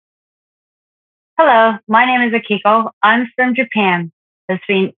Hello, my name is Akiko. I'm from Japan. It's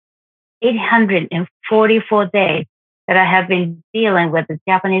been 844 days that I have been dealing with the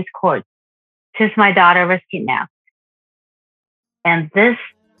Japanese courts since my daughter was kidnapped. And this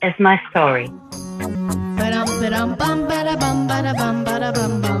is my story. Ba-dum, ba-dum, bum, ba-da-bum, ba-da-bum,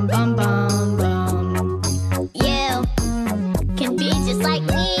 ba-da-bum, bum, bum, bum, bum. You can be just like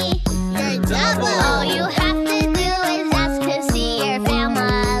me. You're double. All you have to do is ask to see your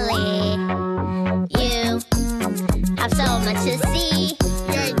family. You have so much to see.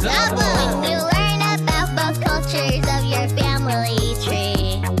 You're double. When you learn about both cultures of your family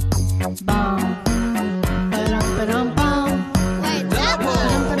tree. Bum, ba-dum, ba-dum, bum. We're double.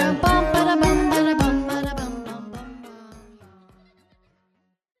 Ba-dum, ba-dum, ba-da-bum, ba-da-bum, ba-da-bum, bum, bum.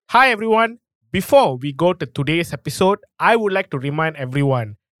 Hi everyone. Before we go to today's episode, I would like to remind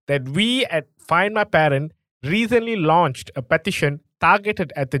everyone that we at Find My Parent recently launched a petition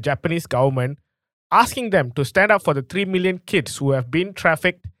targeted at the Japanese government asking them to stand up for the 3 million kids who have been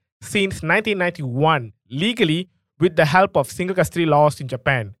trafficked since 1991 legally with the help of single custody laws in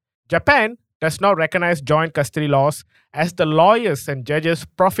Japan. Japan does not recognize joint custody laws as the lawyers and judges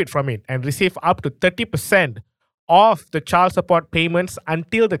profit from it and receive up to 30% of the child support payments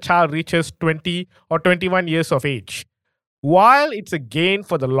until the child reaches 20 or 21 years of age. While it's a gain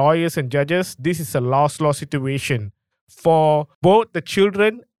for the lawyers and judges, this is a loss situation for both the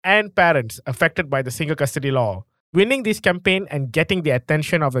children and parents affected by the single custody law. Winning this campaign and getting the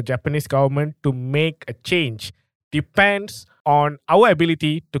attention of the Japanese government to make a change depends on our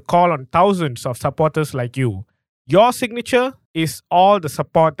ability to call on thousands of supporters like you. Your signature is all the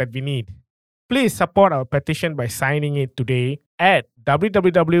support that we need. Please support our petition by signing it today at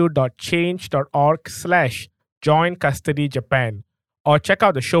www.change.org/joincustodyjapan or check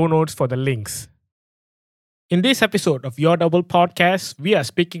out the show notes for the links. In this episode of Your Double Podcast, we are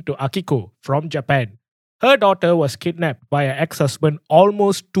speaking to Akiko from Japan. Her daughter was kidnapped by her ex-husband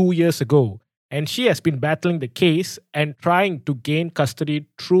almost 2 years ago, and she has been battling the case and trying to gain custody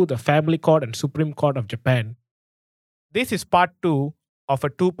through the Family Court and Supreme Court of Japan. This is part 2 of a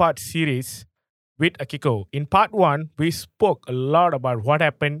 2-part series with Akiko. In part 1, we spoke a lot about what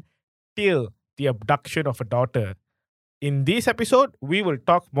happened till the abduction of her daughter. In this episode, we will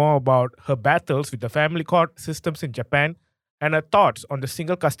talk more about her battles with the family court systems in Japan and her thoughts on the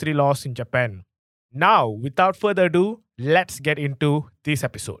single custody laws in Japan. Now, without further ado, let's get into this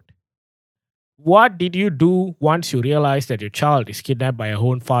episode. What did you do once you realized that your child is kidnapped by her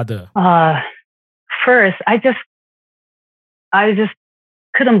own father? First, I just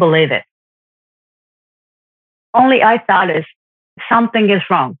couldn't believe it. Only I thought is something is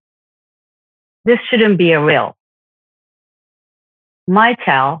wrong. This shouldn't be a real. My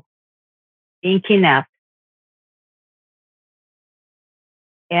child being kidnapped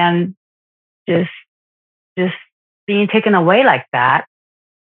and just being taken away like that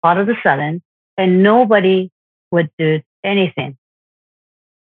all of a sudden, and nobody would do anything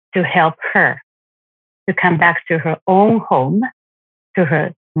to help her to come back to her own home, to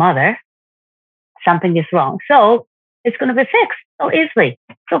her mother. Something is wrong. So it's going to be fixed so easily,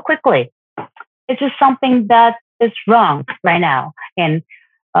 so quickly. It's just something that is wrong right now. And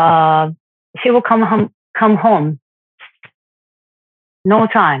she will come home. No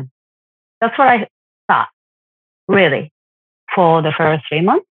time. That's what I thought, really. For the first 3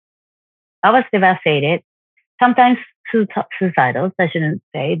 months, I was devastated. Sometimes suicidal, I shouldn't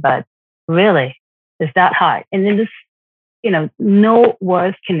say, but really, it's that hard. And then this, no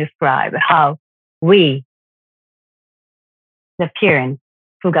words can describe how we, the parents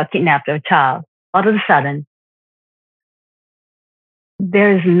who got kidnapped of a child, all of a sudden,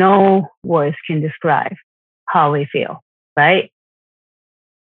 there is no words can describe how we feel, right?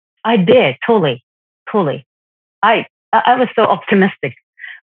 I did, totally. I was so optimistic,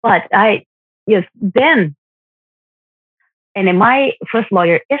 but then, and then my first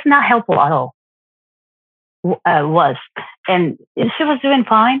lawyer is not helpful at all. Was, and she was doing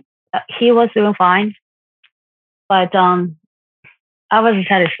fine. He was doing fine, but I wasn't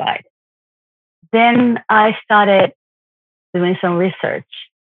satisfied. Then I started doing some research,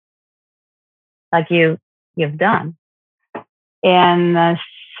 like you've done, and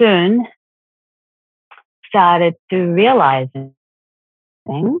soon started to realizing,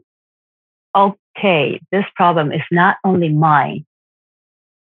 okay, this problem is not only mine.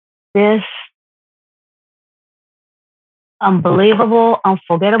 This unbelievable,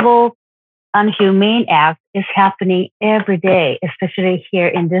 unforgettable, unhumane act is happening every day, especially here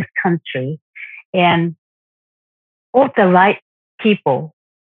in this country. And all the right people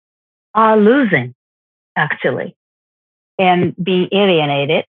are losing, actually, and being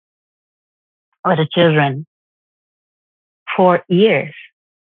alienated with the children for years.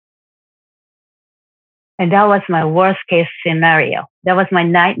 And that was my worst case scenario. That was my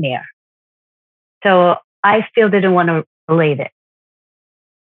nightmare. So I still didn't want to believe it.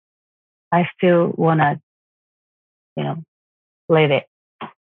 I still want to, believe it.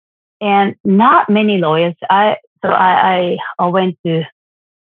 And not many lawyers. I went to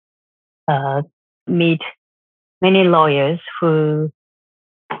meet many lawyers who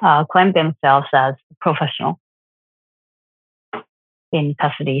claim themselves as professional in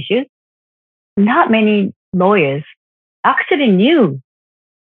custody issues. Not many lawyers actually knew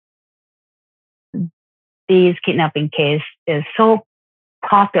these kidnapping case is so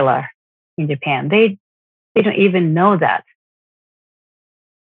popular in Japan. They don't even know that.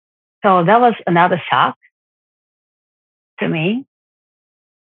 So that was another shock to me.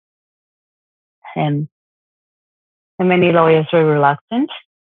 And many lawyers were reluctant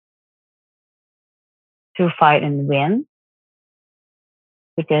to fight and win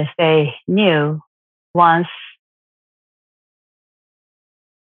because they knew once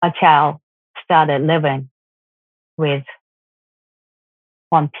a child started living with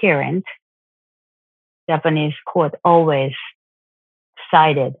one parent, Japanese court always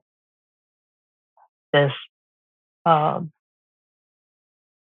cited this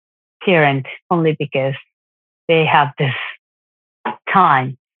parent only because they have this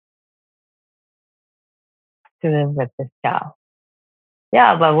time to live with this child.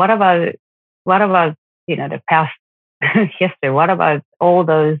 Yeah, but what about the past history? What about all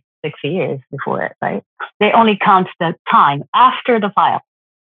those 6 years before it, right? They only count the time after the file.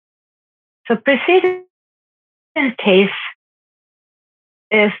 So precedent case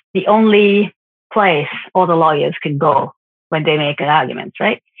is the only place all the lawyers can go when they make an argument,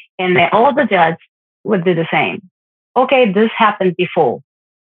 right? And all the judges would do the same. Okay, this happened before.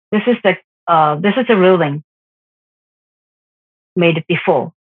 This is the ruling made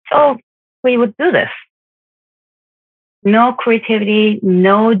before. So we would do this. No creativity,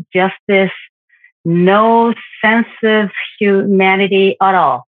 no justice, no sense of humanity at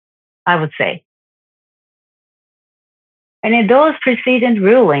all, I would say. And in those precedent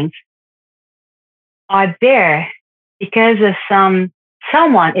rulings are there because of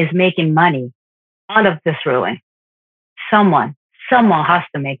someone is making money out of this ruling. Someone has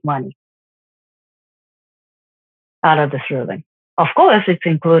to make money out of this ruling. Of course, it's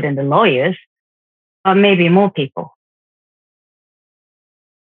including the lawyers, or maybe more people.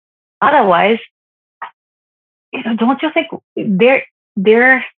 Otherwise, don't you think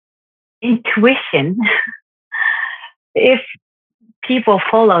their intuition, if people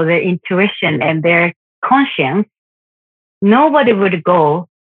follow their intuition and their conscience, nobody would go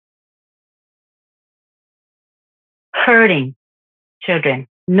hurting children.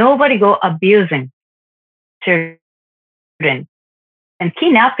 Nobody go abusing children and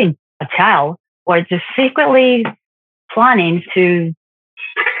kidnapping a child or just secretly planning to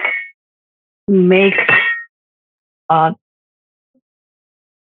make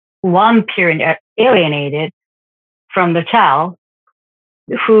one parent alienated from the child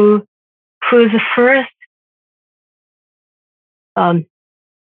whose first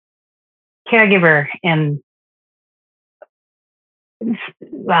caregiver and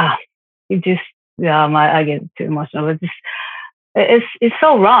I get too emotional. It's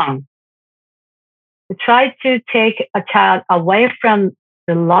so wrong. To try to take a child away from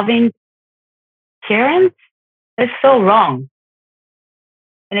the loving parents is so wrong.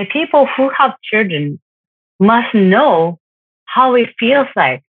 And the people who have children must know how it feels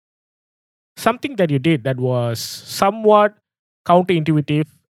like. Something that you did that was somewhat counterintuitive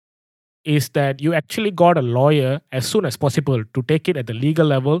is that you actually got a lawyer as soon as possible to take it at the legal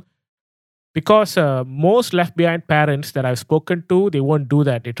level, because most left behind parents that I've spoken to, they won't do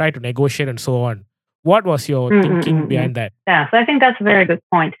that. They try to negotiate and so on. What was your thinking behind that? Yeah, so I think that's a very good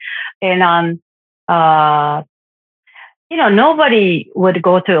point. And nobody would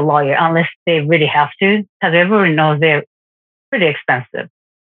go to a lawyer unless they really have to, because everyone knows they're pretty expensive.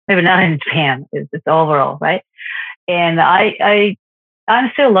 Maybe not in Japan, it's overall, right? And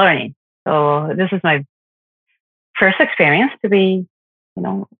I'm still learning. So this is my first experience to be,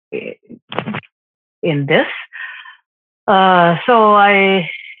 in this. So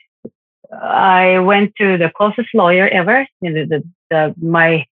I went to the closest lawyer ever.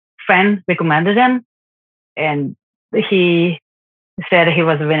 My friend recommended him, and he said he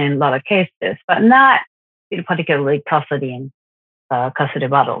was winning a lot of cases, but not particularly custody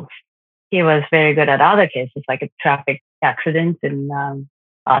battles. He was very good at other cases like traffic accidents and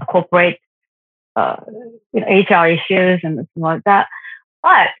corporate HR issues and something like that.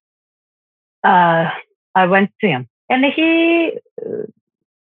 But uh, I went to him, and he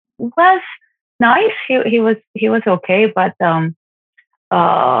was nice. He was okay, but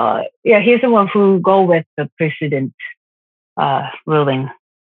yeah, he's the one who go with the president ruling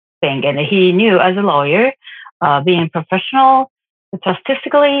thing, and he knew as a lawyer, being professional,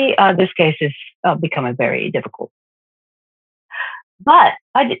 statistically, this case is becoming very difficult. But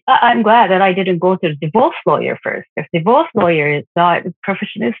I'm glad that I didn't go to the divorce lawyer first. If divorce lawyer is not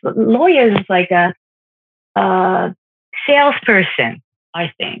professional, lawyer is like a salesperson,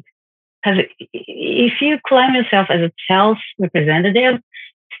 I think. Because if you claim yourself as a sales representative,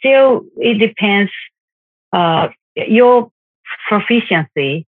 still it depends. Your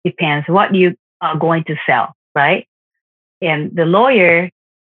proficiency depends what you are going to sell, right? And the lawyer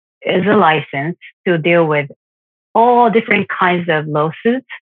is a license to deal with all different kinds of lawsuits.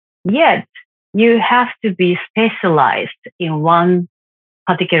 Yet you have to be specialized in one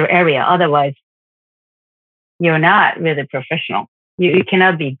particular area. Otherwise, you're not really professional. You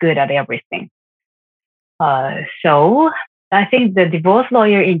cannot be good at everything. So I think the divorce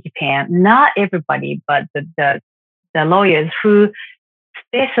lawyer in Japan, not everybody, but the lawyers who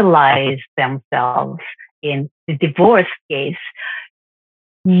specialize themselves in the divorce case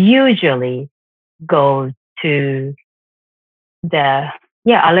usually go to the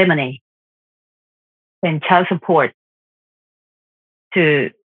alimony and child support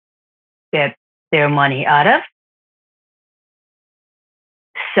to get their money out of.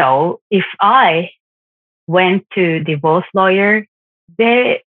 So if I went to divorce lawyer,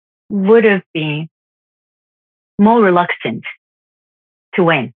 they would have been more reluctant to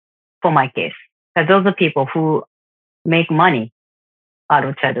win for my case. Because those are people who make money out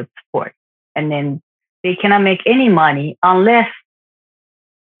of child support. And then they cannot make any money unless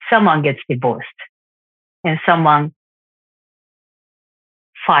someone gets divorced and someone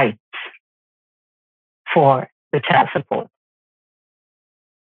fights for the child support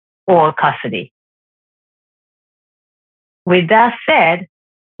or custody. With that said,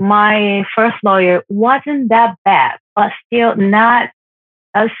 my first lawyer wasn't that bad, but still not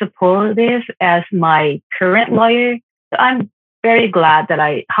as supportive as my current lawyer. So I'm very glad that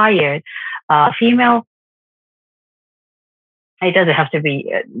I hired a female. It doesn't have to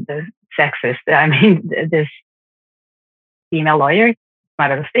be the sexist. I mean, this female lawyer,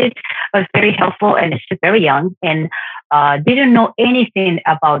 matter of state, was very helpful, and she's very young and didn't know anything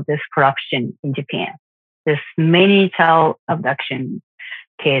about this corruption in Japan. There's many child abduction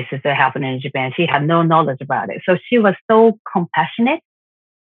cases that happen in Japan. She had no knowledge about it. So she was so compassionate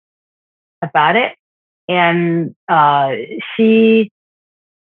about it. And she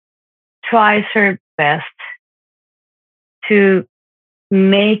tries her best to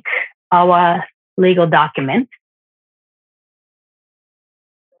make our legal document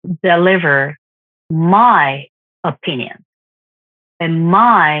deliver my opinion and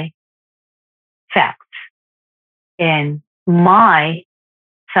my facts and my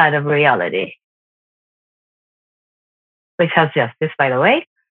side of reality, which has justice, by the way.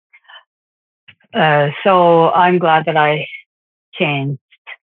 So I'm glad that I changed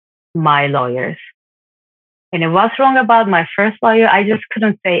my lawyers. And it was wrong about my first lawyer. I just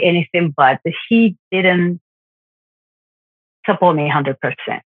couldn't say anything, but he didn't support me 100%.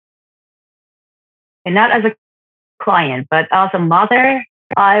 And not as a client, but as a mother,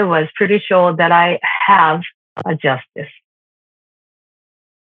 I was pretty sure that I have a justice.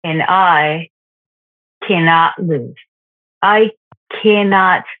 And I cannot lose. I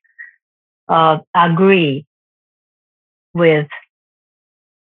cannot agree with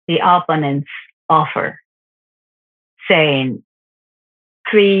the opponent's offer, saying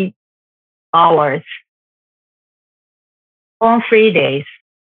 3 hours on 3 days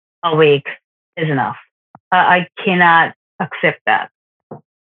a week is enough. I cannot accept that.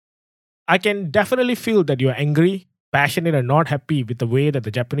 I can definitely feel that you're angry, passionate, and not happy with the way that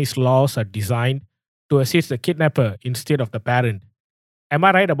the Japanese laws are designed to assist the kidnapper instead of the parent. Am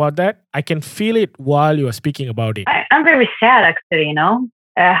I right about that? I can feel it while you are speaking about it. I'm very sad, actually,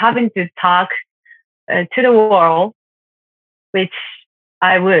 having to talk to the world, which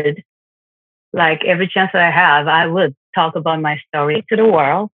I would, like every chance that I have, I would talk about my story to the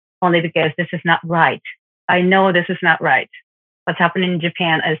world, only because this is not right. I know this is not right. What's happening in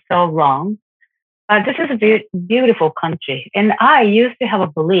Japan is so wrong. This is a beautiful country. And I used to have a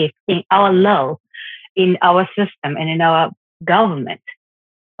belief in our law, in our system, and in our government.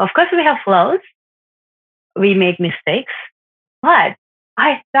 Of course, we have flaws. We make mistakes. But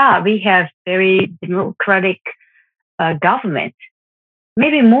I thought we have very democratic government,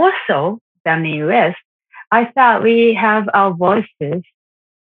 maybe more so than the US. I thought we have our voices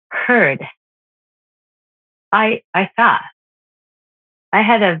heard I thought I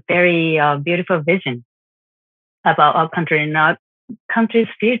had a very beautiful vision about our country and our country's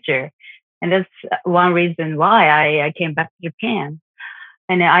future. And that's one reason why I came back to Japan.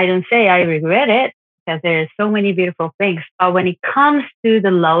 And I don't say I regret it because there's so many beautiful things. But when it comes to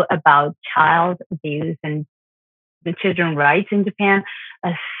the law about child abuse and the children's rights in Japan,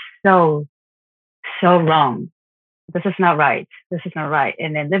 are so, so wrong. This is not right. This is not right.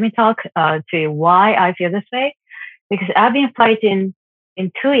 And then let me talk to why I feel this way. Because I've been fighting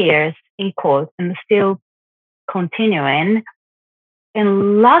in 2 years in court and still continuing.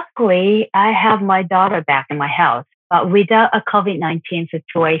 And luckily, I have my daughter back in my house. But without a COVID-19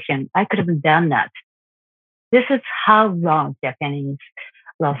 situation, I could have done that. This is how wrong Japanese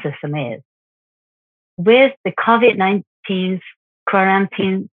law system is. With the COVID-19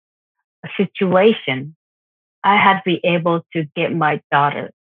 quarantine situation, I had to be able to get my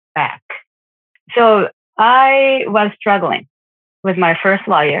daughter back. So I was struggling with my first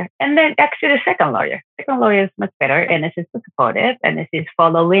lawyer and then actually the second lawyer. Second lawyer is much better and this is supportive and this is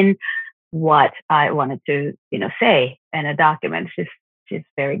following what I wanted to, say in a document. She's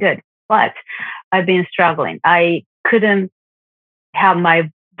very good. But I've been struggling. I couldn't have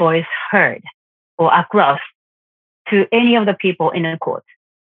my voice heard or across to any of the people in the court.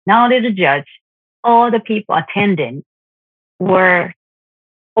 Not only the judge, all the people attending were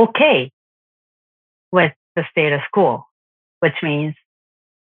okay with the status quo, which means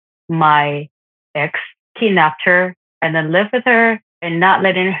my ex kidnapped her and then lived with her and not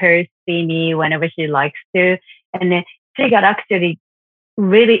letting her see me whenever she likes to. And then she got actually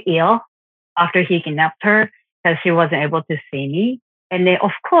really ill after he kidnapped her because she wasn't able to see me. And then,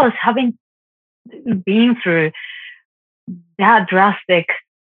 of course, having been through that drastic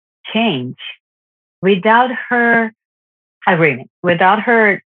change without her agreement, without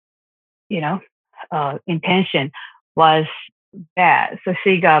her, intention was bad. So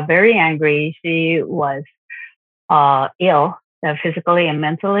she got very angry. She was ill physically and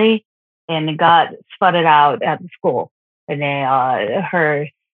mentally and got spotted out at the school. And then her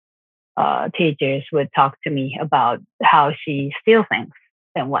teachers would talk to me about how she steals things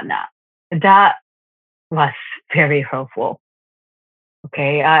and whatnot. That was very hurtful.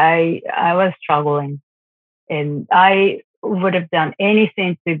 Okay, I was struggling, and I would have done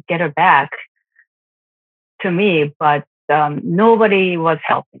anything to get her back to me, but nobody was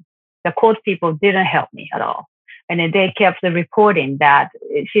helping. The court people didn't help me at all, and then they kept reporting that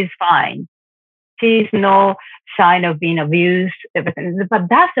she's fine. She's no sign of being abused, everything. But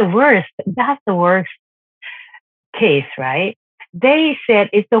that's the worst. That's the worst case, right? They said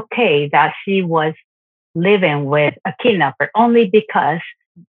it's okay that she was living with a kidnapper only because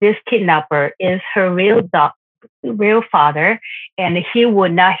this kidnapper is her real father, and he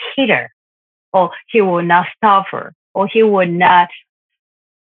would not hit her, or he would not stop her, or he would not,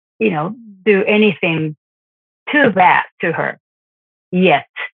 do anything too bad to her. Yet,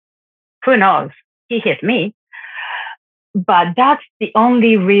 who knows? He hit me. But that's the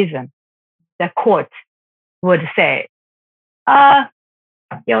only reason the court would say,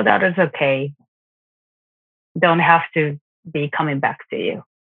 your daughter's okay. Don't have to be coming back to you.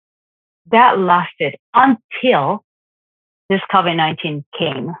 That lasted until this COVID-19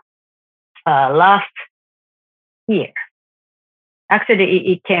 came last year.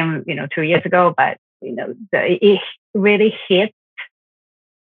 Actually, it came, 2 years ago, but, it really hit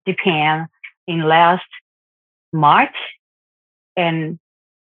Japan in last March. And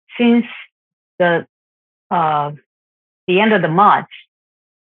since the end of the March,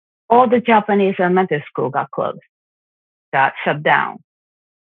 all the Japanese elementary school got closed, got shut down.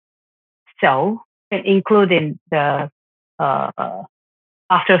 So, including the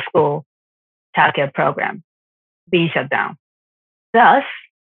after school childcare program being shut down. Thus,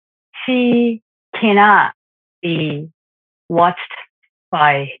 she cannot be watched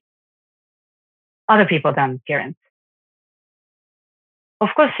by other people than parents. Of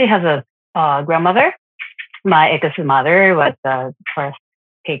course, she has a grandmother. My ex's mother was the first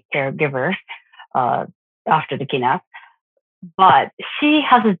caregiver after the kidnap. But she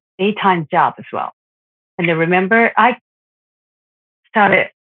has a daytime job as well. And I remember I started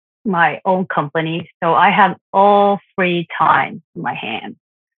my own company, so I have all free time in my hands.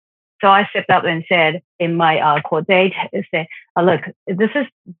 So I stepped up and said in my court date, I said, look, this is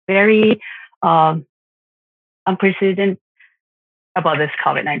very unprecedented about this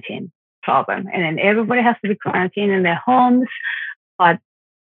COVID-19 problem. And then everybody has to be quarantined in their homes. But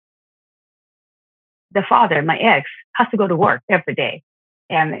the father, my ex, has to go to work every day.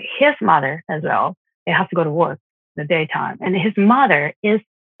 And his mother as well, they have to go to work in the daytime. And his mother is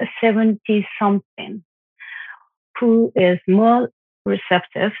 70 something. who is more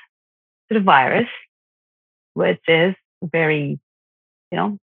receptive to the virus, which is very, you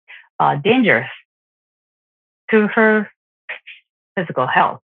know, dangerous to her physical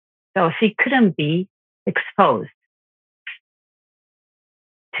health. So she couldn't be exposed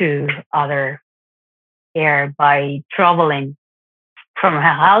to other air by traveling from her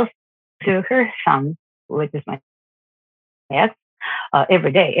house to her son, which is my ex,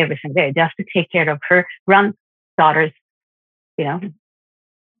 every day, every single day, just to take care of her granddaughters, you know,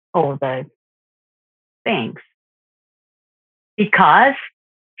 all the things. Because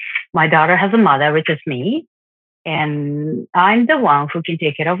my daughter has a mother, which is me, and I'm the one who can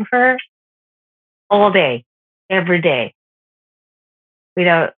take care of her all day, every day,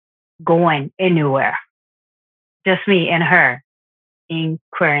 without going anywhere. Just me and her in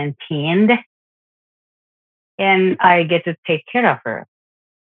quarantined, and I get to take care of her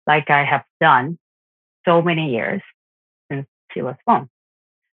like I have done so many years since she was born.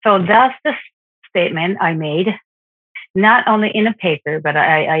 So that's the statement I made, not only in a paper, but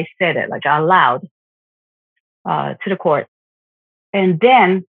I said it like out loud to the court. And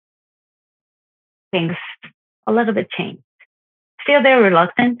then things a little bit changed. Still, they're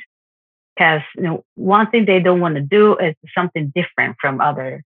reluctant because one thing they don't want to do is something different from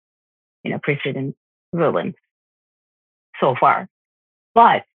other precedent rulings so far.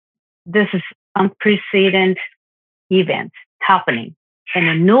 But this is unprecedented event happening,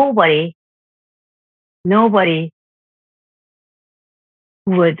 and nobody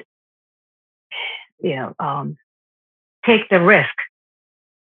would take the risk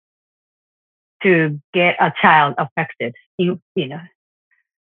to get a child affected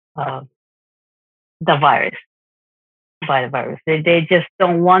the virus by the virus. They just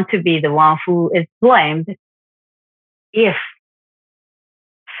don't want to be the one who is blamed if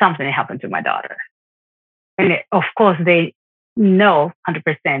something happened to my daughter. And of course, they know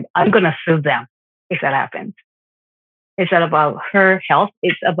 100% I'm going to sue them if that happens. It's not about her health.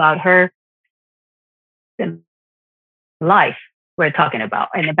 It's about her life we're talking about.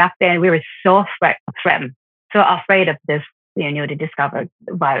 And back then, we were so threatened, so afraid of this newly discovered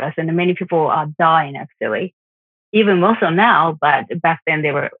virus. And many people are dying, actually, even more so now. But back then,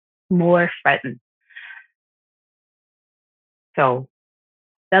 they were more threatened. So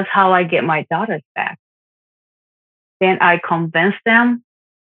that's how I get my daughters back. Then I convinced them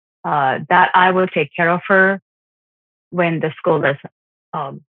that I will take care of her when the school is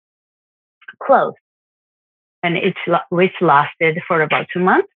closed. And which lasted for about 2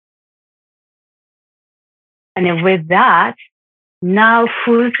 months. And with that, now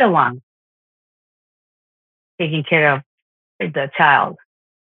who's the one taking care of the child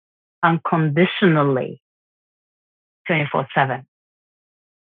unconditionally, 24/7,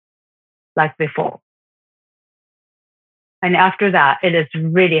 like before? And after that, it is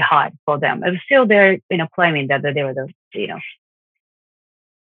really hard for them. And still, they're claiming that they were the.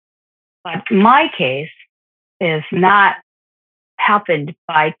 But my case is not happened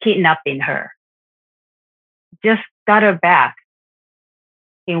by kidnapping her. Just got her back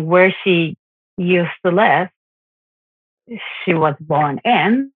in where she used to live. She was born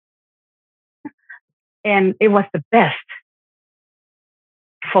in, and it was the best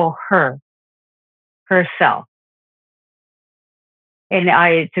for herself. And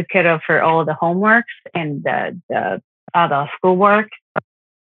I took care of her all the homeworks and the other schoolwork.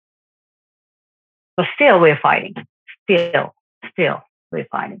 But still, we're fighting. Still, we're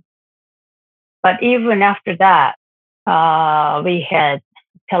fighting. But even after that, we had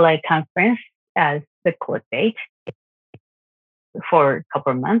teleconference as the court date for a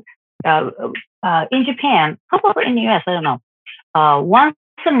couple of months. In Japan, probably in the US, I don't know. Once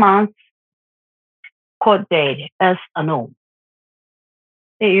a month court date is a norm.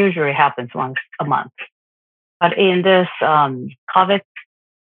 It usually happens once a month. But in this COVID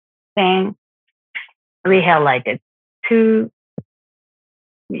thing, we had like a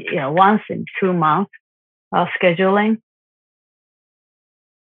once in 2 months of scheduling.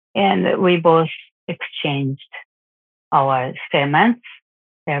 And we both exchanged our statements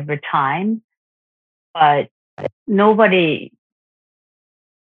every time. But nobody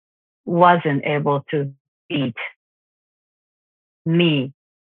wasn't able to beat me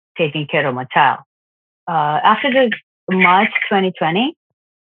taking care of my child. After the March 2020,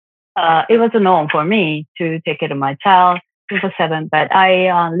 it was a norm for me to take care of my child 24/7, but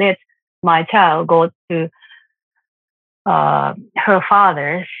I let my child go to her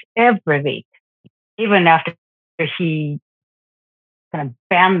father's every week, even after he kind of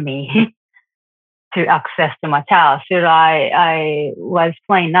banned me to access to my child. So I was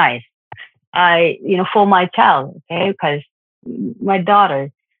playing nice for my child, okay, because my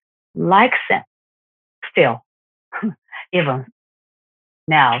daughter likes him still, even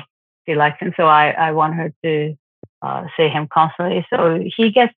now. She likes him, so I want her to see him constantly. So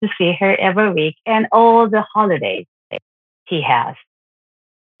he gets to see her every week and all the holidays he has.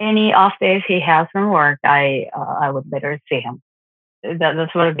 Any off days he has from work, I would let her see him.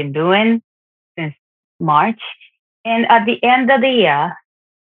 That's what I've been doing since March. And at the end of the year,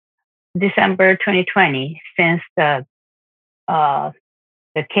 December 2020, since uh,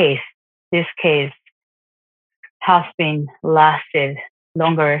 the case, this case has been lasted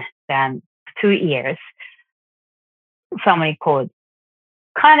longer than 2 years, family court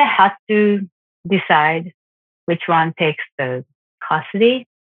kind of had to decide which one takes the custody.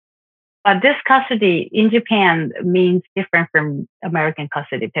 But this custody in Japan means different from American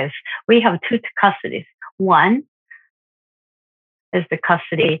custody because we have two custodies. One is the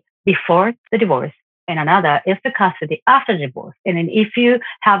custody before the divorce, and another is the custody after divorce. And then if you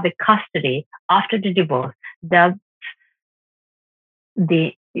have the custody after the divorce, that's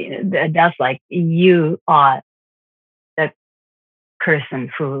that's like you are the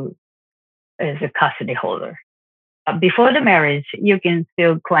person who is a custody holder. Before the marriage, you can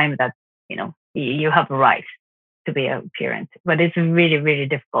still claim that you have a right to be a parent, but it's really, really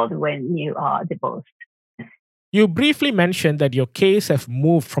difficult when you are divorced. You briefly mentioned that your case have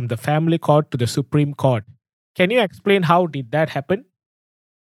moved from the family court to the Supreme Court. Can you explain how did that happen?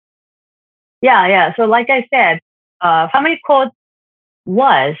 Yeah. So, like I said, family court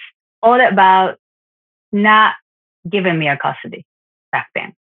was all about not giving me a custody back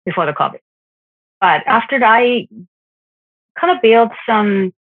then, before the COVID. But after I kind of built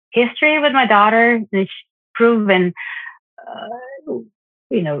some history with my daughter, and it's proven,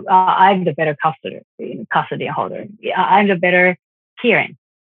 I'm the better custody holder. I'm the better parent,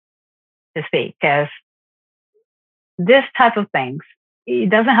 to speak, because this type of things, it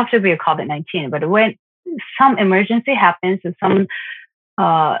doesn't have to be a COVID-19, but when some emergency happens and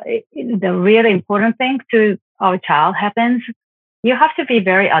the really important thing to our child happens, you have to be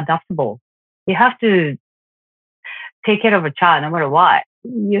very adaptable. You have to take care of a child no matter what.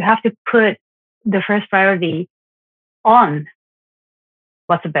 You have to put the first priority on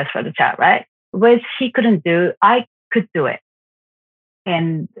what's the best for the child, right? Which he couldn't do, I could do it.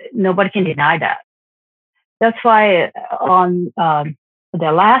 And nobody can deny that. That's why on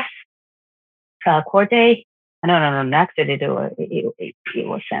the last court day, no, next day it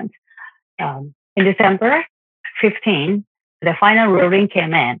was sent. In December 15, the final ruling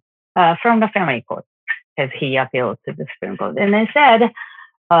came in from the family court as he appealed to the Supreme Court. And they said,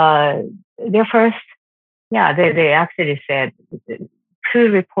 their first, they actually said two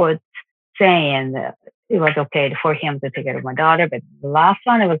reports saying that it was okay for him to take care of my daughter, but the last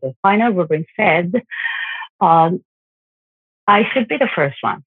one, it was the final ruling said, I should be the first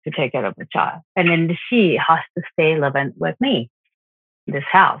one to take care of the child. And then she has to stay living with me in this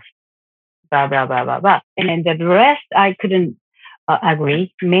house, blah, blah, blah, blah, blah. And then the rest, I couldn't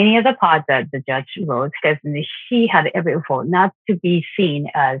agree. Many of the parts that the judge wrote, because she had every effort not to be seen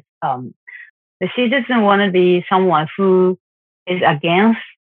as, she doesn't want to be someone who is against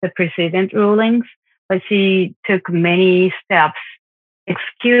the precedent rulings, but she took many steps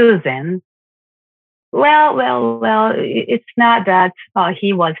excusing, well, it's not that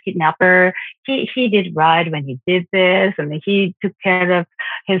he was kidnapper. He did right when he did this, and he took care of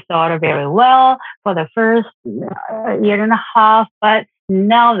his daughter very well for the first year and a half. But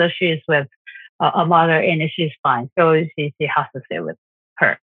now that she's with a mother and she's fine, so she has to stay with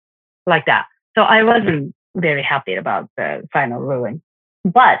her like that. So I wasn't very happy about the final ruling,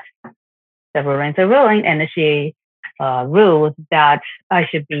 but the ruling's a ruling, and she ruled that I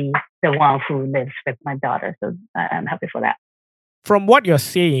should be the one who lives with my daughter. So I'm happy for that. From what you're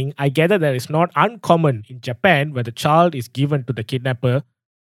saying, I gather that it's not uncommon in Japan where the child is given to the kidnapper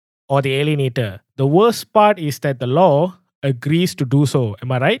or the alienator. The worst part is that the law agrees to do so.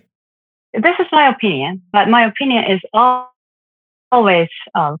 Am I right? This is my opinion, but my opinion is always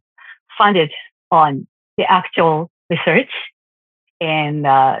funded on the actual research and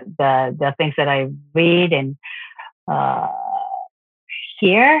the things that I read and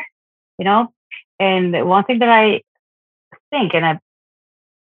hear, And one thing that I think, and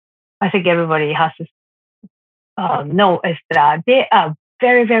I think everybody has to know, is that there are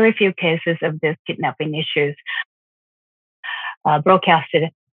very, very few cases of this kidnapping issues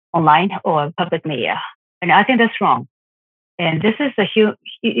broadcasted online or public media. And I think that's wrong. And this is a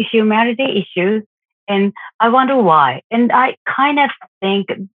humanity issue. And I wonder why. And I kind of think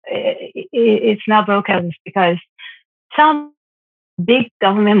it's not broadcast because some big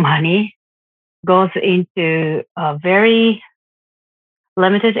government money goes into a very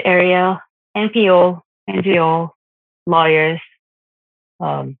limited area, NGO lawyers,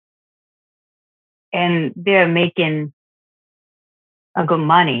 um, and they're making a good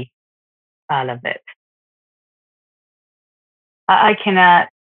money out of it. I cannot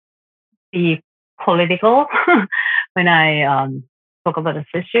be political when I talk about this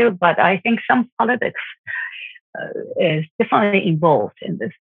issue, but I think some politics is definitely involved in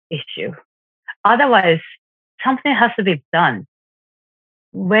this issue. Otherwise, something has to be done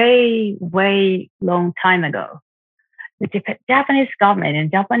way long time ago. The Japanese government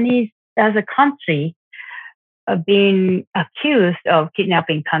and Japanese as a country are being accused of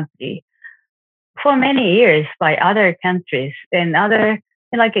kidnapping country for many years by other countries and other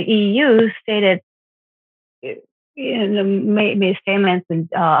like the EU stated made statements in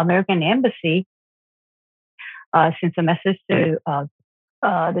American embassy since a message to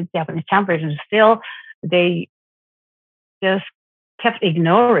the Japanese chambers, and still they just kept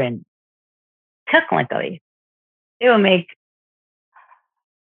ignoring. Technically, they will make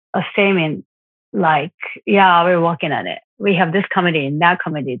a statement like, "Yeah, we're working on it. We have this committee and that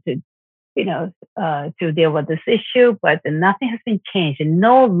committee to, to deal with this issue," but nothing has been changed, and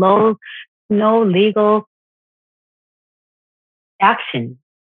no legal action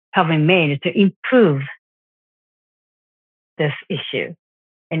have been made to improve this issue.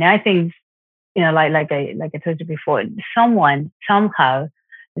 And I think, like I told you before, someone somehow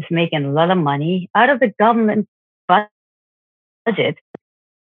is making a lot of money out of the government budget,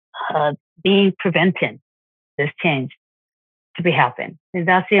 being preventing this change to be happen. And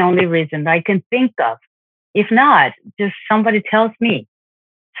that's the only reason I can think of. If not, just somebody tells me.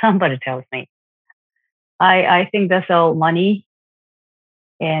 Somebody tells me. I think that's all money,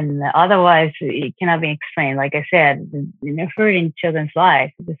 and otherwise it cannot be explained. Like I said, hurting children's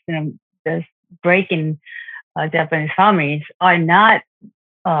lives, just breaking Japanese families are not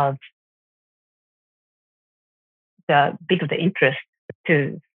the big of the interest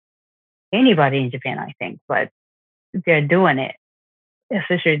to anybody in Japan, I think, but they're doing it.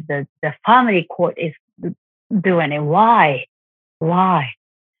 Especially the family court is doing it. Why?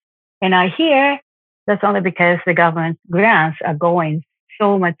 And I hear that's only because the government grants are going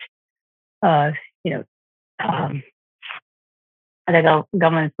so much, uh, you know, um, the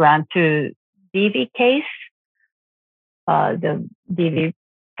government grant to DV case, the DV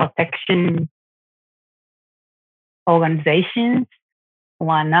protection organizations,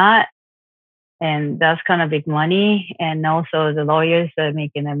 why not? And that's kind of big money. And also the lawyers are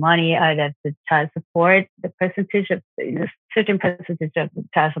making their money out of the child support. The percentage of certain percentage of the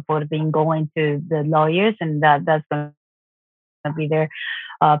child support being going to the lawyers, and that's going to be their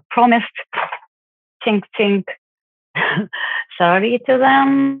promised chink salary to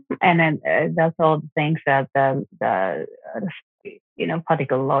them. And then that's all the things that the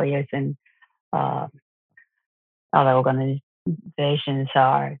particular lawyers and other organizations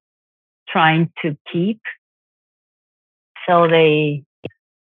are trying to keep, so they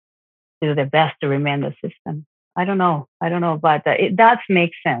do their best to remain the system. I don't know, but it does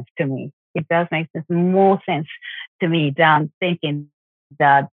make sense to me. It does make more sense to me than thinking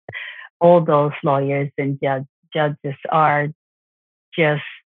that all those lawyers and judges are just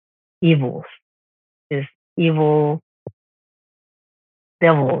evils, just evil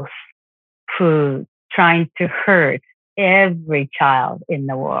devils who trying to hurt every child in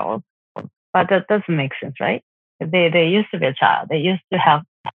the world. But that doesn't make sense, right? They used to be a child. They used to have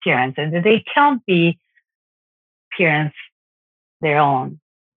parents, and they can't be parents their own.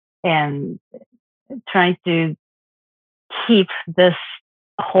 And trying to keep this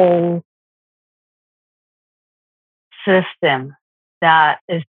whole system that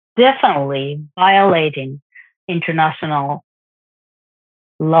is definitely violating international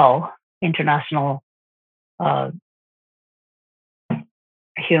law, international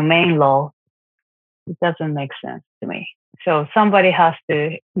humane law, it doesn't make sense to me. So somebody has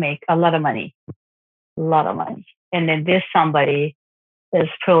to make a lot of money. And then this somebody is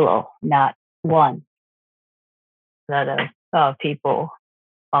plural, not one. A lot of people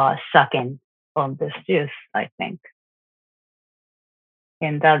are sucking on this juice, I think.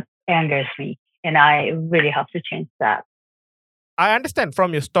 And that angers me. And I really have to change that. I understand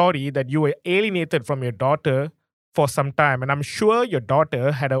from your story that you were alienated from your daughter for some time. And I'm sure your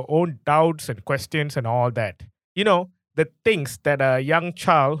daughter had her own doubts and questions and all that. The things that a young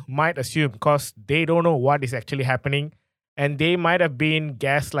child might assume because they don't know what is actually happening, and they might have been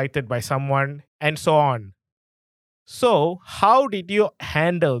gaslighted by someone and so on. So, how did you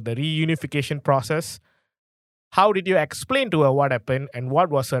handle the reunification process? How did you explain to her what happened and what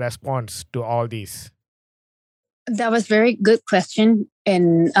was her response to all this? That was very good question.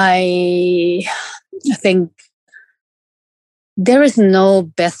 And I think there is no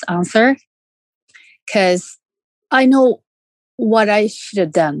best answer because I know what I should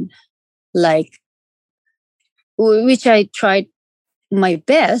have done, like, which I tried my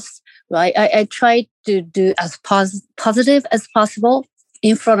best, right? I tried to do as positive as possible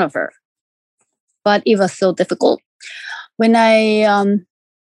in front of her, but it was so difficult. When I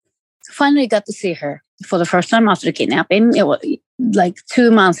finally got to see her for the first time after the kidnapping, it was like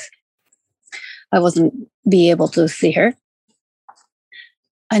 2 months I wasn't be able to see her.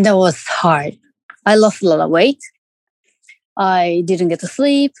 And that was hard. I lost a lot of weight. I didn't get to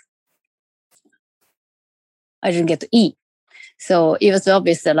sleep. I didn't get to eat. So it was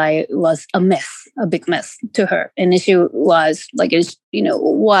obvious that I was a mess, a big mess to her. And she was like,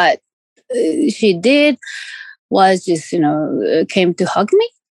 what she did was just, came to hug me.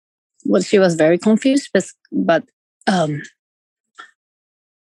 Well, she was very confused, but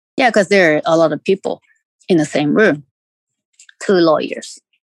yeah, because there are a lot of people in the same room, 2 lawyers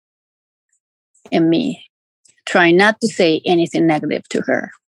and me, trying not to say anything negative to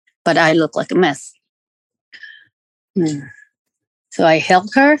her, but I look like a mess. So I held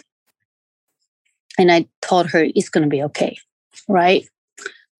her and I told her it's going to be okay, right?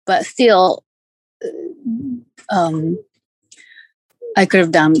 But still, I could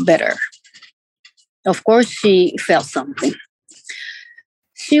have done better. Of course, she felt something.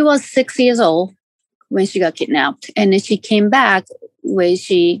 She was 6 years old when she got kidnapped, and then she came back when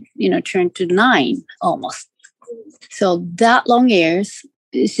she, turned to 9 almost. So that long years,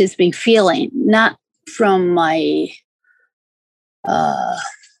 she's been feeling not from my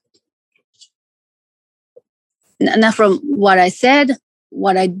not from what I said,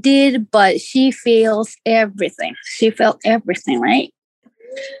 what I did, but she feels everything. She felt everything, right?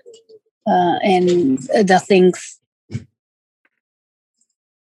 And the things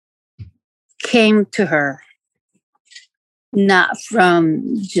came to her, not from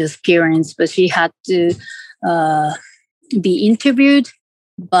just parents, but she had to be interviewed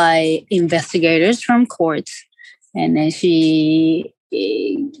by investigators from courts. And then she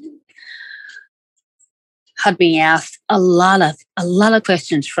had been asked a lot of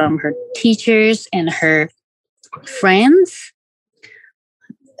questions from her teachers and her friends.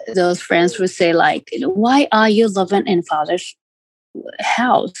 Those friends would say, like, why are you living in father's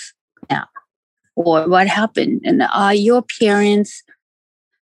house now? Or what happened? And are your parents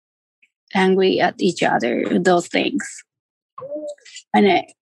angry at each other? Those things. And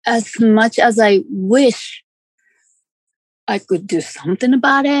as much as I wish I could do something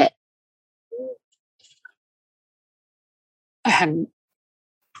about it, I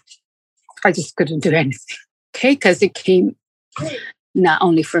just couldn't do anything. Okay, because it came not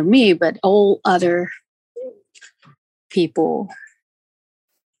only for me, but all other people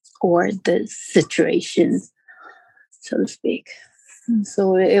or the situation, so to speak.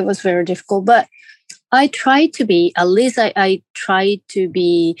 So it was very difficult. But I tried to be, at least I tried to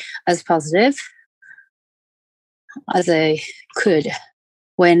be as positive as I could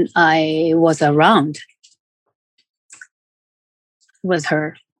when I was around with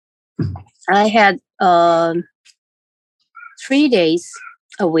her. I had 3 days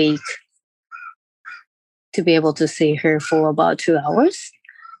a week to be able to see her for about 2 hours.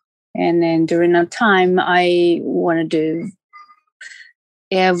 And then during that time, I want to do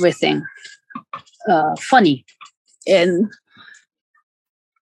everything funny and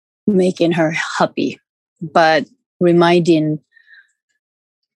making her happy, but reminding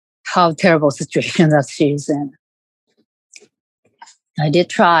how terrible situation that she's in. I did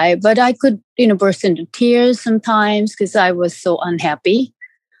try, but I could, burst into tears sometimes because I was so unhappy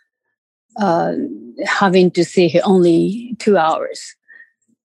having to see her only 2 hours,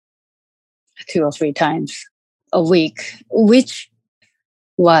 2 or 3 times a week, which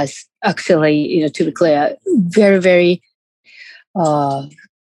was actually, to be clear, very, very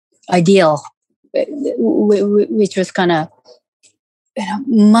ideal, which was kind of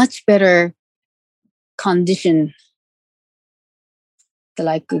much better condition that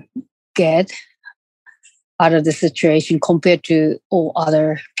I could get out of the situation compared to all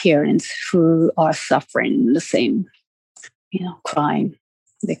other parents who are suffering the same, crime,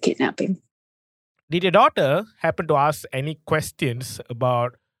 the kidnapping. Did your daughter happen to ask any questions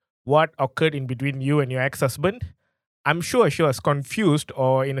about what occurred in between you and your ex-husband? I'm sure she was confused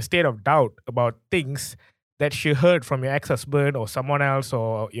or in a state of doubt about things that she heard from your ex-husband or someone else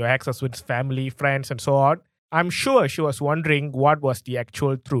or your ex-husband's family, friends, and so on. I'm sure she was wondering what was the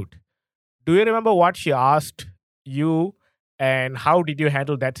actual truth. Do you remember what she asked you, and how did you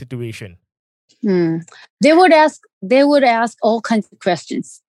handle that situation? They would ask all kinds of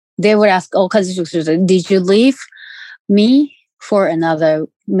questions. They would ask all kinds of questions. Did you leave me for another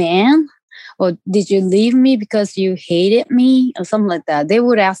man? Or did you leave me because you hated me? Or something like that. They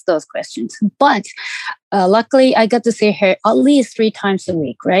would ask those questions. But luckily, I got to see her at least 3 times a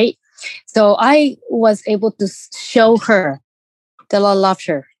week, right? So I was able to show her that I loved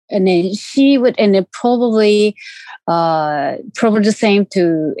her. And then she would, and it probably the same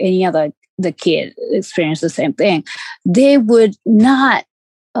to any other the kid experience the same thing. They would not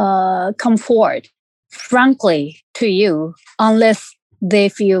come forward frankly to you unless they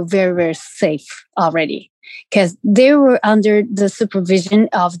feel very, very safe already, because they were under the supervision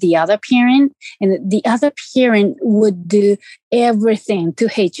of the other parent, and the other parent would do everything to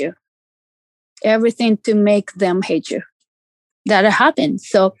hate you, everything to make them hate you. That happened.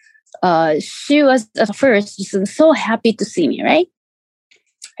 So she was at first just so happy to see me, right?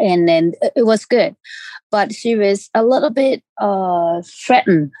 And then it was good, but she was a little bit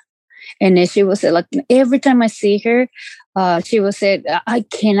threatened. And then she was like, every time I see her, she would say, I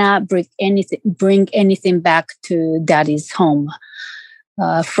cannot bring anything back to daddy's home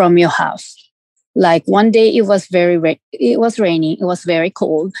from your house. Like one day it was it was raining, it was very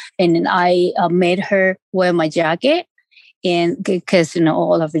cold, and then I made her wear my jacket, and because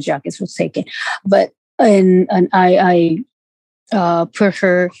all of the jackets were taken, but and I put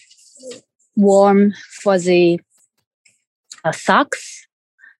her warm fuzzy socks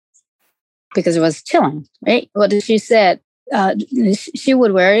because it was chilling, right? What she said, she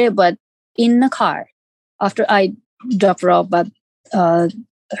would wear it, but in the car after I dropped her off at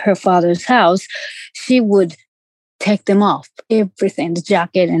her father's house, she would take them off, everything, the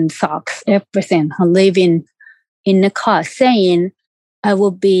jacket and socks, everything, leaving in the car, saying, I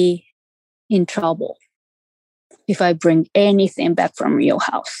will be in trouble if I bring anything back from your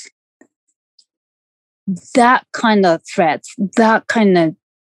house. That kind of threats, that kind of,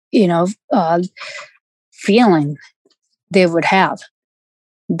 feeling they would have.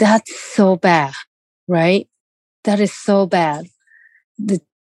 That's so bad, right? That is so bad. The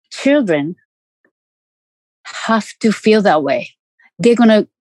children have to feel that way. They're going to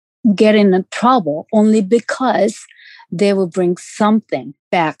get in trouble only because they will bring something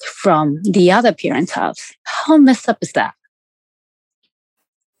back from the other parent's house. How messed up is that?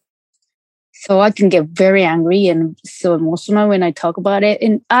 So I can get very angry and so emotional when I talk about it.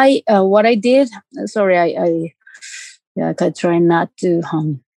 And what I did, sorry, I try not to,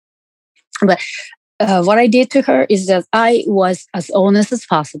 but what I did to her is that I was as honest as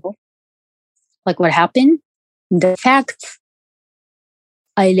possible. Like what happened, the facts,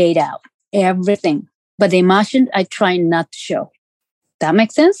 I laid out everything. But the emotion, I try not to show. That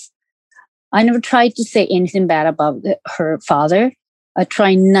makes sense? I never tried to say anything bad about her father. I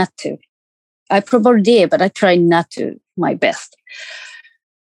try not to. I probably did, but I tried not to, my best.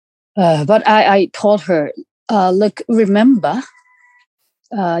 But I told her, look, remember,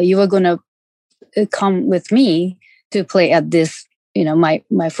 you were going to come with me to play at this,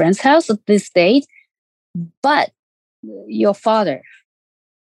 my friend's house at this date. But your father,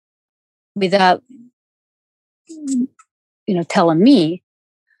 without, telling me,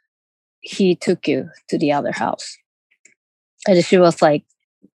 he took you to the other house. And she was like,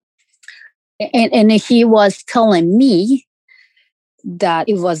 and he was telling me that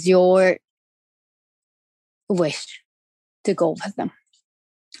it was your wish to go with them.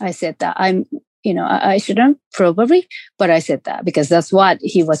 I said that I shouldn't probably, but I said that because that's what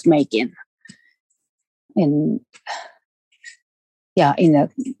he was making. And in the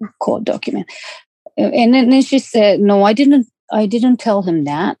court document. And then she said, no, I didn't tell him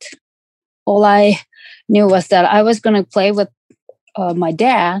that. All I knew was that I was going to play with my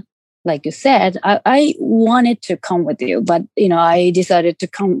dad. Like you said, I wanted to come with you, but I decided to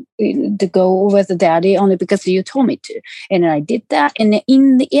go with the daddy only because you told me to, and I did that. And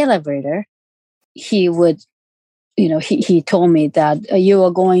in the elevator, he would, he told me that you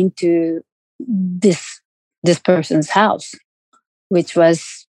are going to this person's house, which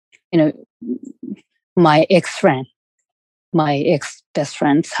was, my ex-friend, my ex-best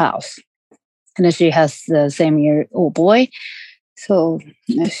friend's house, and then she has the same year-old boy. So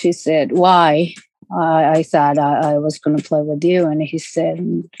she said, why? I thought I was going to play with you. And he said,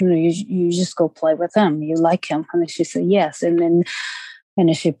 you just go play with him. You like him. And she said, yes. And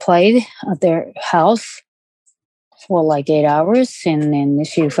then she played at their house for like 8 hours. And then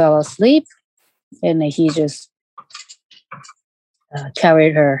she fell asleep. And then he just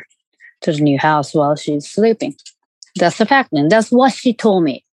carried her to the new house while she's sleeping. That's the fact. And that's what she told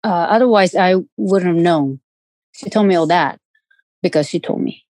me. Otherwise, I wouldn't have known She told me all that because she told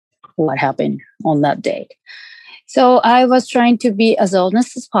me what happened on that day. So I was trying to be as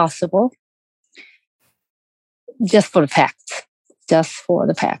honest as possible, just for the facts, just for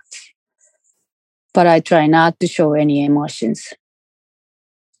the facts. But I try not to show any emotions.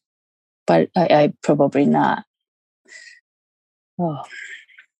 But I probably not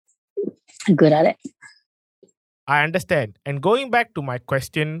good at it. I understand. And going back to my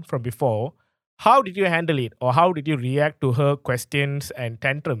question from before, how did you handle it, or how did you react to her questions and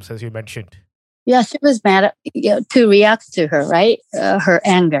tantrums, as you mentioned? Yeah, she was mad to react to her, right? Her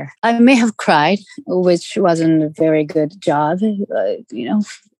anger. I may have cried, which wasn't a very good job,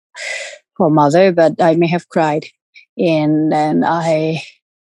 for mother, but I may have cried. And then I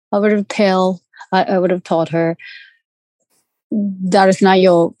would have I would have told her, that is not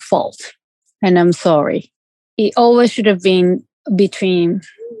your fault. And I'm sorry. It always should have been between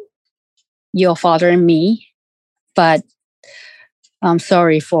your father and me, but I'm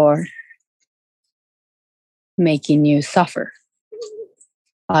sorry for making you suffer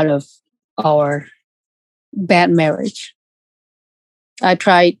out of our bad marriage. I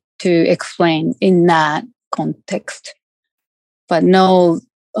tried to explain in that context, but no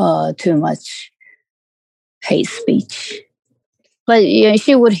too much hate speech. But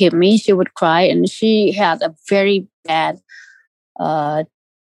she would hit me, she would cry, and she had a very bad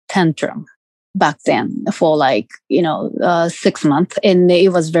tantrum back then for 6 months, and it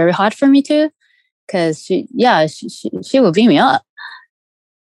was very hard for me too, because she would beat me up.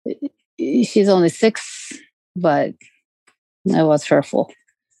 She's only 6, but it was hurtful.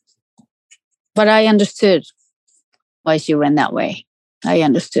 But I understood why she went that way. I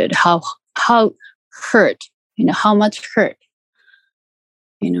understood how hurt, how much hurt,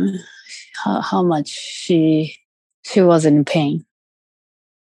 how much she was in pain.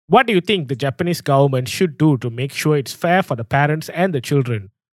 What do you think the Japanese government should do to make sure it's fair for the parents and the children,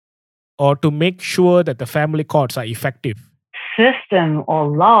 or to make sure that the family courts are effective? System or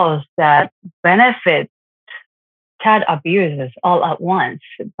laws that benefit child abusers all at once,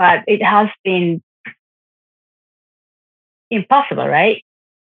 but it has been impossible, right?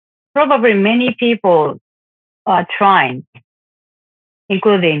 Probably many people are trying,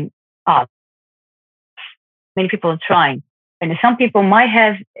 including us. Many people are trying, and some people might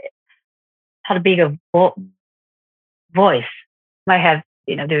have had a bigger voice, might have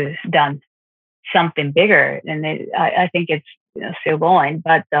done something bigger, and I think it's still going.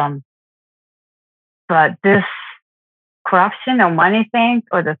 But this corruption or money thing,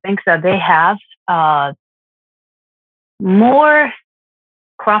 or the things that they have, more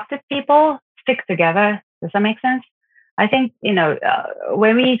corrupted people stick together. Does that make sense? I think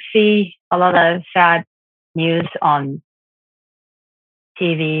when we see a lot of sad news on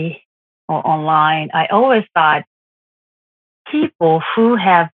TV or online, I always thought people who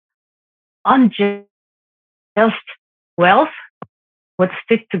have unjust wealth would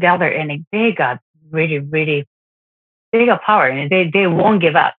stick together, and they got really, really bigger power, and they won't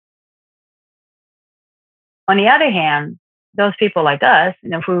give up. On the other hand, those people like us,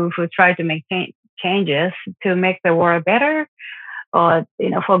 who try to make changes to make the world better, or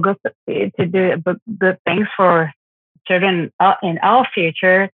for good, to do good things for children in our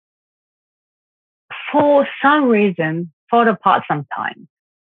future, for some reason fall apart sometimes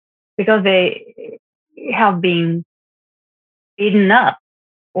because they have been beaten up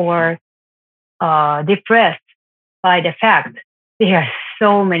or depressed by the fact there are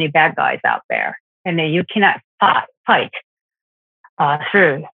so many bad guys out there, and you cannot fight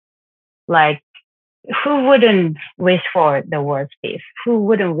through. Like, who wouldn't wish for the world's peace? Who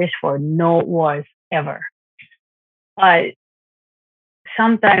wouldn't wish for no wars ever? But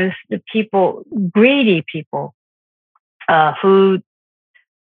sometimes the greedy people, who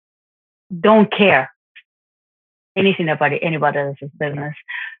don't care anything about anybody else's business,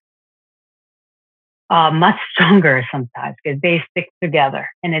 are much stronger sometimes because they stick together,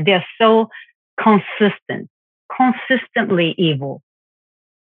 and they're so consistently evil.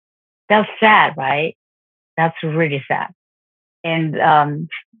 That's sad, right? That's really sad. And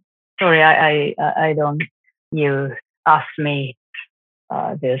sorry, I don't. You asked me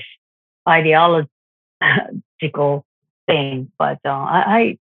this ideological thing, but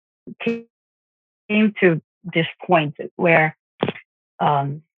I came to this point where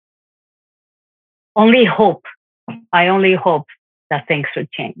only hope. I only hope that things would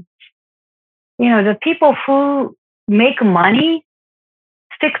change. The people who make money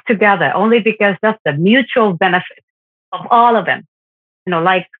stick together only because that's the mutual benefit of all of them.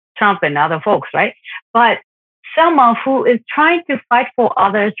 Like Trump and other folks, right? But someone who is trying to fight for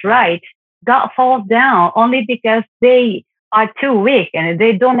others' right got fall down only because they are too weak and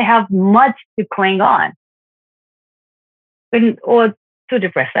they don't have much to cling on, or too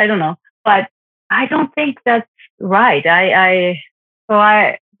depressed. I don't know, but I don't think that's right. I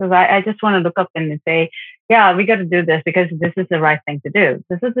just want to look up and say, yeah, we got to do this because this is the right thing to do.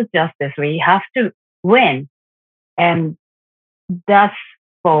 This is the justice. We have to win, and that's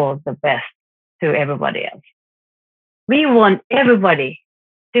for the best to everybody else. We want everybody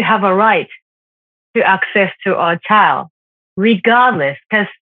to have a right to access to our child, regardless, because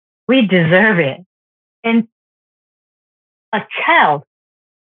we deserve it. And a child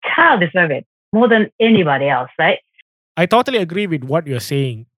deserves it more than anybody else, right? I totally agree with what you're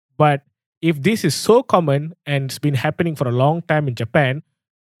saying. But if this is so common and it's been happening for a long time in Japan,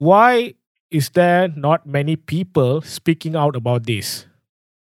 why is there not many people speaking out about this?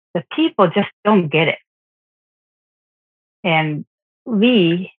 The people just don't get it. And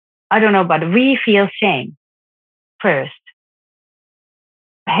I don't know, but we feel shame first.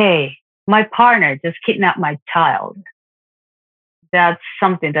 Hey, my partner just kidnapped my child. That's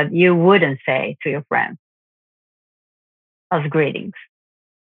something that you wouldn't say to your friends as greetings.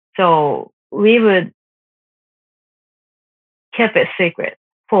 So we would keep it secret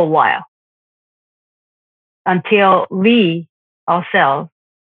for a while until we ourselves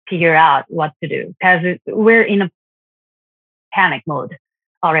figure out what to do, because we're in a panic mode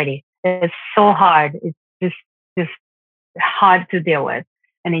already. It's so hard. It's just hard to deal with,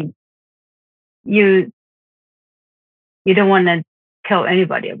 and you don't want to tell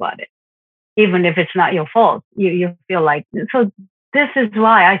anybody about it, even if it's not your fault. You feel like so. This is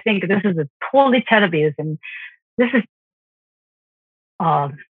why I think this is a totally child abuse, and this is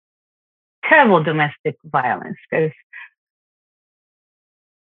terrible domestic violence because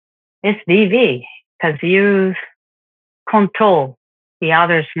it's DV, because you control the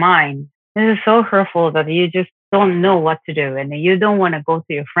other's mind. This is so hurtful that you just don't know what to do, and you don't want to go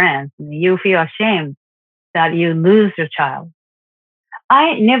to your friends, and you feel ashamed that you lose your child.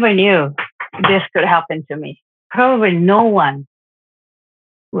 I never knew this could happen to me. Probably no one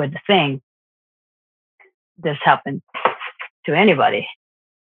would think this happened to anybody.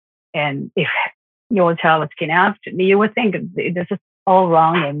 And if your child was kidnapped, you would think this is all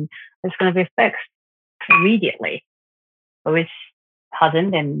wrong and it's going to be fixed immediately, which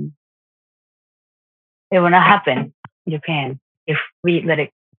hasn't, and it will not happen in Japan if we let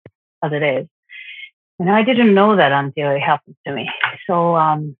it as it is. And I didn't know that until it happened to me. So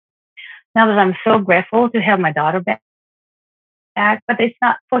now that I'm so grateful to have my daughter back, but it's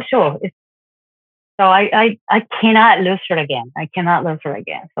not for sure. So I cannot lose her again. I cannot lose her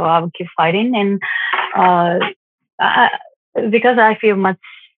again. So I will keep fighting, and because I feel much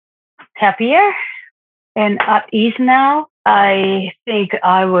happier and at ease now, I think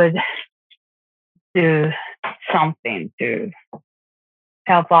I would do something to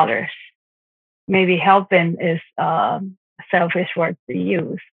help others. Maybe helping is a selfish word to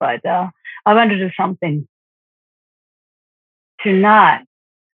use, but I want to do something to not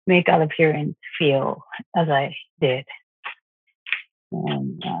make other parents feel as I did.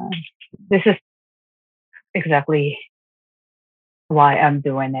 And this is exactly why I'm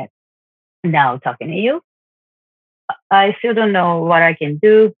doing it now, talking to you. I still don't know what I can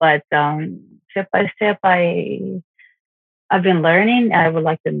do, but step by step, I've been learning. I would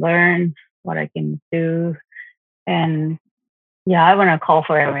like to learn what I can do. And yeah, I want to call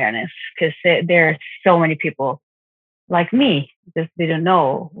for awareness, because there are so many people like me just didn't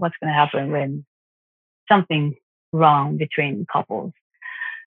know what's going to happen when something wrong between couples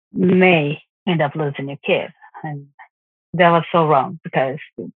may end up losing your kid. And that was so wrong, because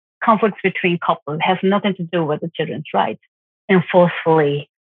conflicts between couples has nothing to do with the children's rights. And forcefully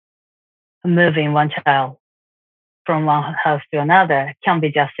moving one child from one house to another can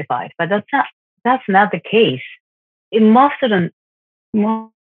be justified, but that's not the case. In most of the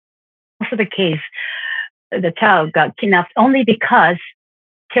case, the child got kidnapped only because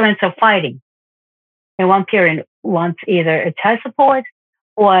parents are fighting, and one parent wants either a child support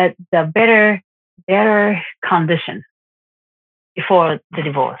or the better condition before the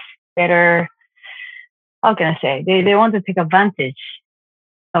divorce. Better, how can I say? They want to take advantage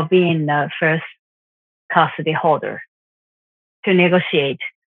of being the first custody holder to negotiate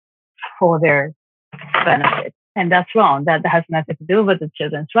for their benefit. And that's wrong. That has nothing to do with the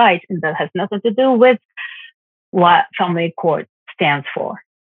children's rights, and that has nothing to do with what family court stands for.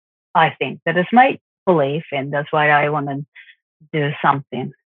 I think that is my belief, and that's why I want to do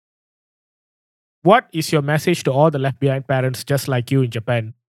something. What is your message to all the left behind parents just like you in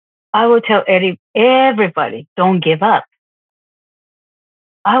Japan? I will tell everybody, don't give up.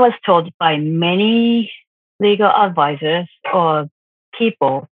 I was told by many legal advisors or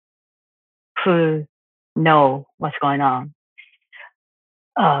people who know what's going on,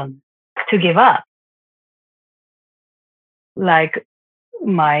 um, to give up. Like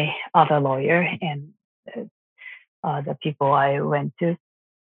my other lawyer and the people I went to,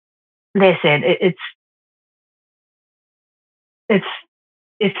 they said it's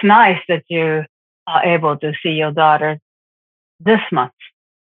it's nice that you are able to see your daughter this much.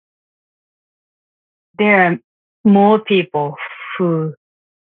 There are more people who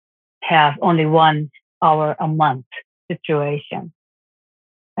have only 1 hour a month situation,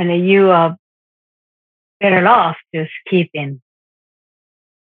 and you are better off just keeping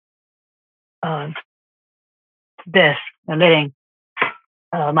uh, this, letting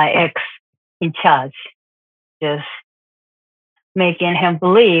my ex in charge, just making him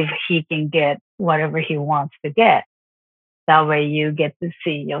believe he can get whatever he wants to get. That way you get to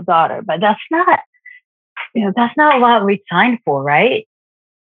see your daughter. But that's not what we signed for, right?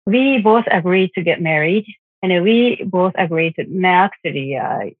 We both agreed to get married, and we both agreed to. No, actually,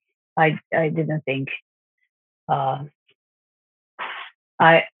 I didn't think. Uh,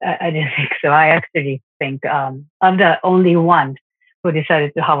 I didn't think so. I actually think I'm the only one who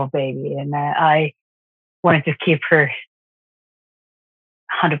decided to have a baby, and I wanted to keep her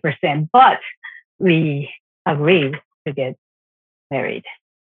 100%. But we agreed to get married.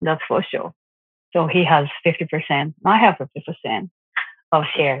 That's for sure. So he has 50%. I have 50% of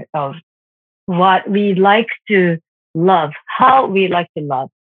share of what we like to love, how we like to love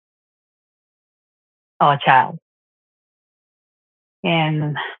our child.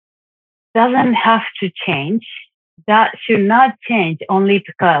 And doesn't have to change. That should not change only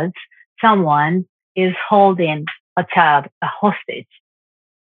because someone is holding a child a hostage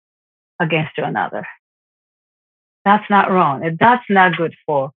against another. That's not wrong. That's not good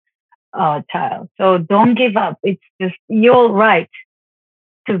for our child. So don't give up. It's just your right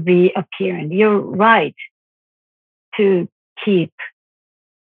to be a parent. Your right to keep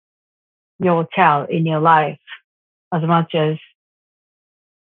your child in your life as much as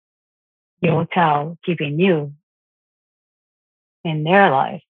your child keeping you in their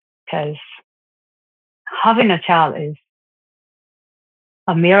life. Because having a child is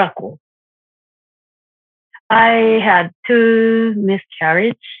a miracle. I had 2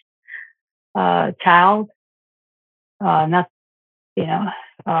 miscarriage child, not, you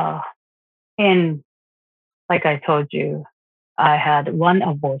know, and like I told you, I had 1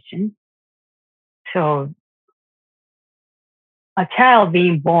 abortion. So a child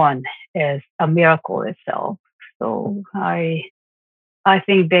being born is a miracle itself. So I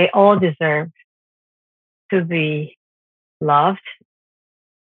think they all deserve to be loved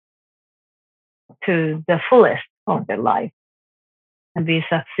to the fullest of their life and be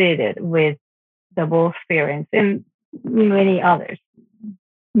succeeded with the both parents and many others,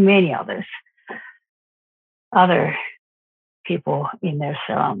 other people in their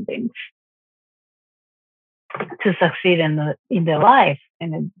surroundings to succeed in their life,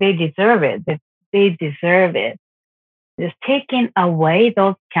 and they deserve it. They deserve it. Just taking away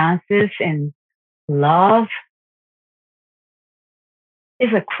those chances and love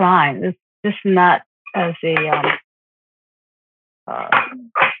is a crime. It's just not as a uh,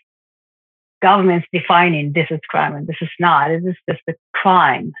 government's defining this is crime and this is not. This is just a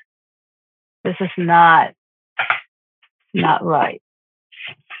crime. This is not right.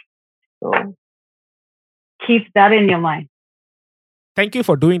 So keep that in your mind. Thank you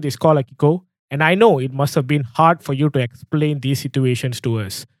for doing this call, Akiko. And I know it must have been hard for you to explain these situations to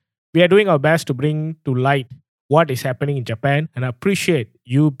us. We are doing our best to bring to light what is happening in Japan and I appreciate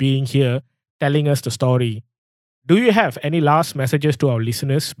you being here telling us the story. Do you have any last messages to our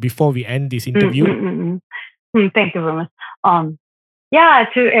listeners before we end this interview? Thank you very much. Yeah,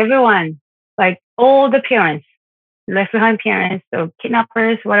 to everyone, like all the parents, left behind parents, or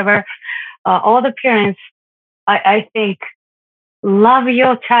kidnappers, whatever, all the parents, I think, love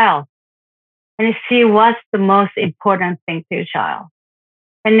your child and see what's the most important thing to your child,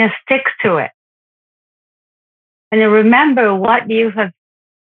 and then stick to it. And then remember what you have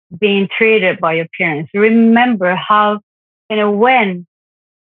been treated by your parents. Remember how and when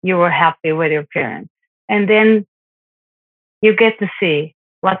you were happy with your parents, and then you get to see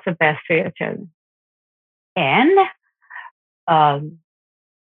what's the best for your children. And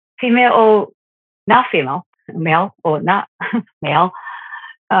female or not female, male or not male,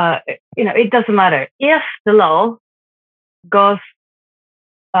 it doesn't matter. If the law goes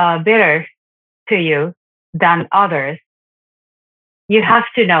better to you than others, you have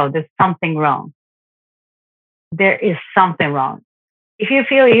to know there's something wrong. There is something wrong. If you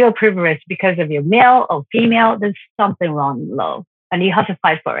feel you're privileged because of your male or female, there's something wrong in love. And you have to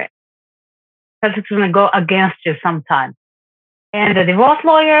fight for it. Because it's going to go against you sometimes. And the divorce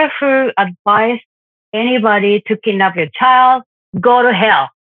lawyer who advised anybody to kidnap your child, go to hell.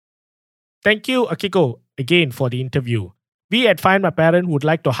 Thank you, Akiko, again for the interview. We at Find My Parent would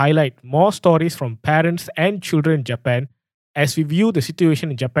like to highlight more stories from parents and children in Japan, as we view the situation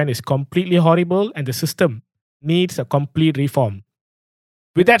in Japan is completely horrible and the system needs a complete reform.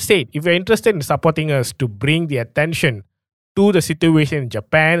 With that said, if you're interested in supporting us to bring the attention to the situation in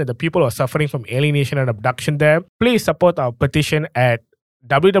Japan and the people who are suffering from alienation and abduction there, please support our petition at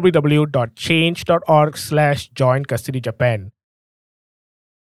www.change.org/joincustodyjapan.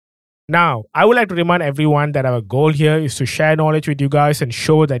 Now, I would like to remind everyone that our goal here is to share knowledge with you guys and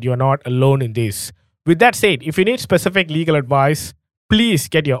show that you are not alone in this. With that said, if you need specific legal advice, please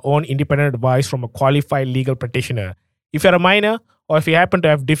get your own independent advice from a qualified legal practitioner. If you're a minor, or if you happen to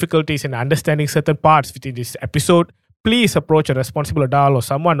have difficulties in understanding certain parts within this episode, please approach a responsible adult or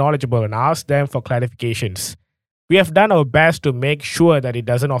someone knowledgeable and ask them for clarifications. We have done our best to make sure that it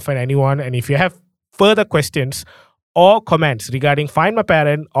doesn't offend anyone, and if you have further questions or comments regarding Find My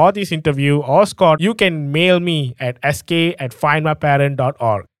Parent or this interview or Scott, you can mail me at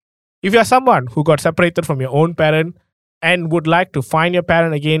sk@findmyparent.org. If you're someone who got separated from your own parent and would like to find your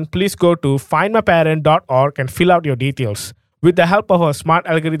parent again, please go to findmyparent.org and fill out your details. With the help of our smart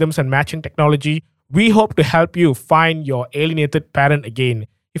algorithms and matching technology, we hope to help you find your alienated parent again.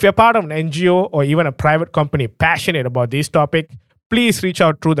 If you're part of an NGO or even a private company passionate about this topic, please reach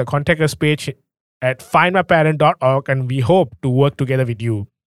out through the contact us page at findmyparent.org and we hope to work together with you.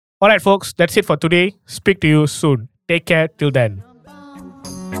 Alright folks, that's it for today. Speak to you soon. Take care till then.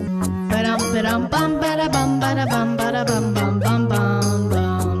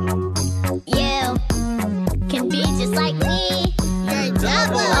 You can be just like me. You're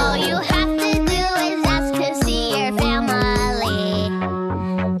double. All you have to do is ask to see your family.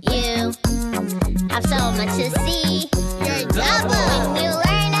 You have so much to see.